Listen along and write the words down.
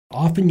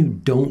Often you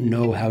don't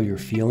know how you're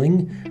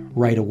feeling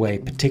right away,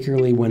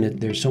 particularly when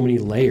there's so many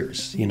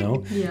layers, you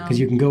know? Yeah. Because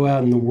you can go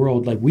out in the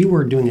world, like we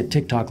were doing a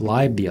TikTok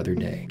live the other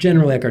day.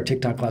 Generally, like our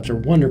TikTok lives are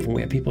wonderful.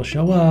 We have people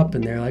show up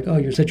and they're like, oh,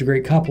 you're such a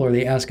great couple, or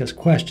they ask us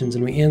questions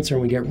and we answer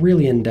and we get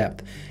really in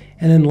depth.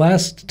 And then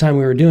last time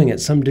we were doing it,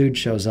 some dude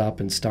shows up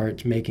and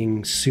starts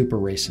making super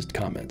racist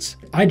comments.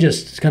 I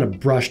just kind of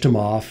brushed him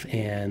off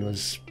and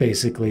was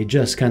basically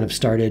just kind of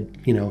started,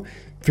 you know,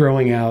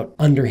 throwing out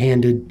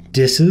underhanded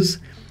disses.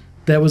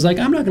 That was like,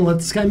 I'm not going to let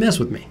this guy mess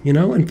with me, you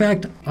know? In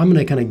fact, I'm going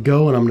to kind of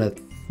go and I'm going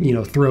to, you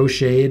know, throw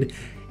shade.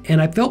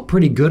 And I felt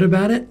pretty good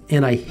about it.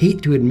 And I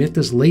hate to admit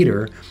this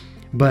later,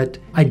 but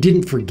I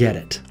didn't forget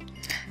it.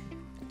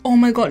 Oh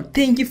my God,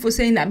 thank you for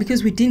saying that,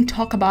 because we didn't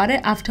talk about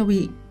it after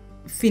we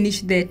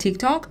finished the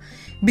TikTok,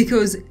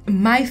 because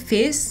my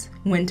face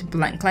went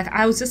blank. Like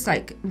I was just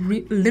like,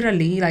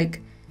 literally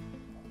like,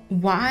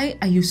 why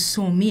are you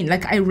so mean?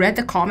 Like I read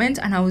the comment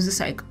and I was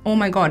just like, oh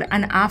my God.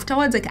 And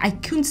afterwards, like I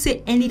couldn't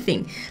say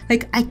anything.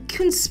 Like I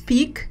couldn't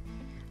speak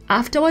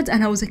afterwards.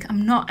 And I was like,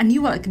 I'm not, and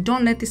you were like,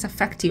 don't let this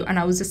affect you. And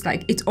I was just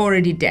like, it's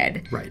already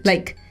dead. Right.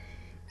 Like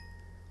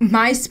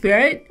my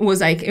spirit was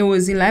like, it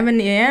was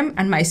 11 a.m.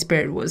 and my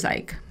spirit was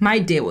like, my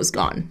day was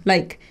gone.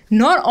 Like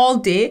not all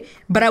day,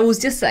 but I was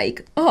just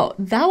like, oh,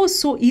 that was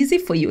so easy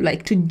for you.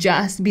 Like to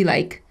just be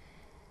like,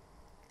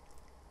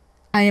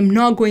 I am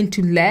not going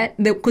to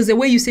because the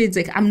way you say it's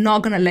like, I'm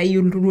not going to let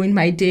you ruin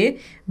my day.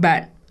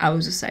 But I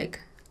was just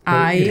like,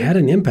 It had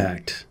an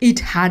impact. It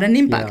had an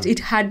impact. Yeah. It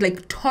had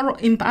like total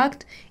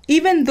impact.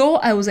 Even though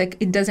I was like,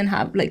 it doesn't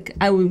have, like,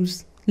 I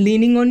was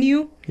leaning on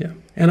you. Yeah.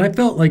 And I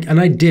felt like, and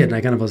I did, and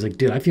I kind of was like,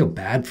 dude, I feel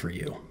bad for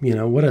you. You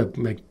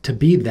know, to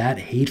be that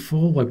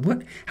hateful,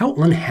 like how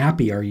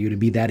unhappy are you to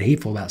be that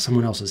hateful about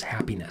someone else's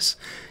happiness?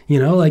 You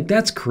know, like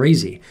that's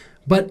crazy.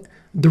 But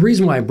the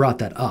reason why I brought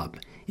that up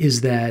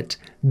is that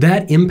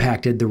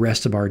impacted the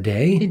rest of our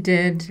day. It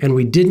did. And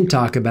we didn't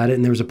talk about it.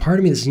 And there was a part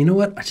of me that said, you know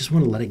what? I just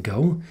want to let it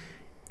go.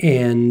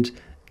 And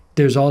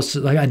there's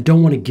also, like, I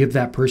don't want to give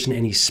that person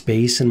any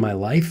space in my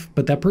life,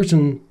 but that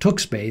person took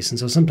space. And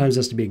so sometimes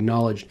that's to be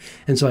acknowledged.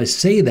 And so I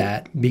say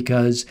that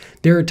because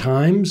there are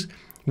times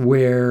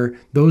where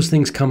those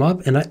things come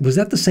up. And was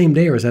that the same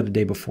day or was that a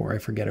day before? I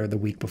forget, or the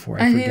week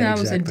before. I think that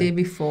was a day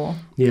before.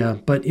 Yeah.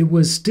 But it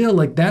was still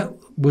like that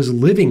was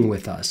living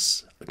with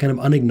us, kind of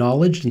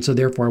unacknowledged. And so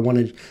therefore I want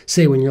to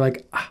say, when you're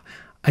like,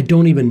 I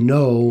don't even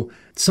know,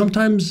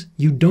 sometimes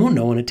you don't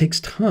know and it takes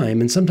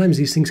time. And sometimes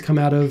these things come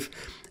out of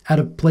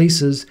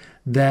places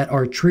that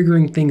are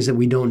triggering things that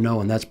we don't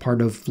know. And that's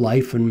part of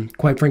life. And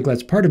quite frankly,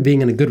 that's part of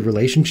being in a good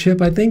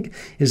relationship, I think,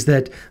 is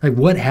that like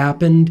what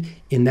happened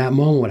in that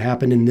moment, what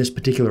happened in this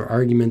particular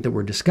argument that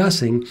we're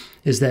discussing,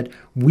 is that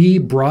we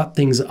brought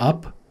things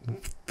up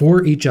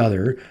for each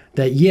other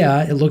that,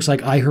 yeah, it looks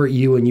like I hurt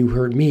you and you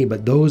hurt me,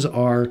 but those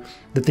are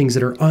the things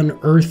that are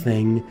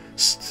unearthing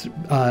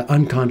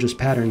unconscious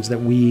patterns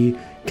that we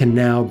can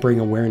now bring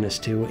awareness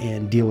to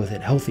and deal with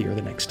it healthier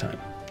the next time.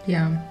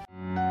 Yeah.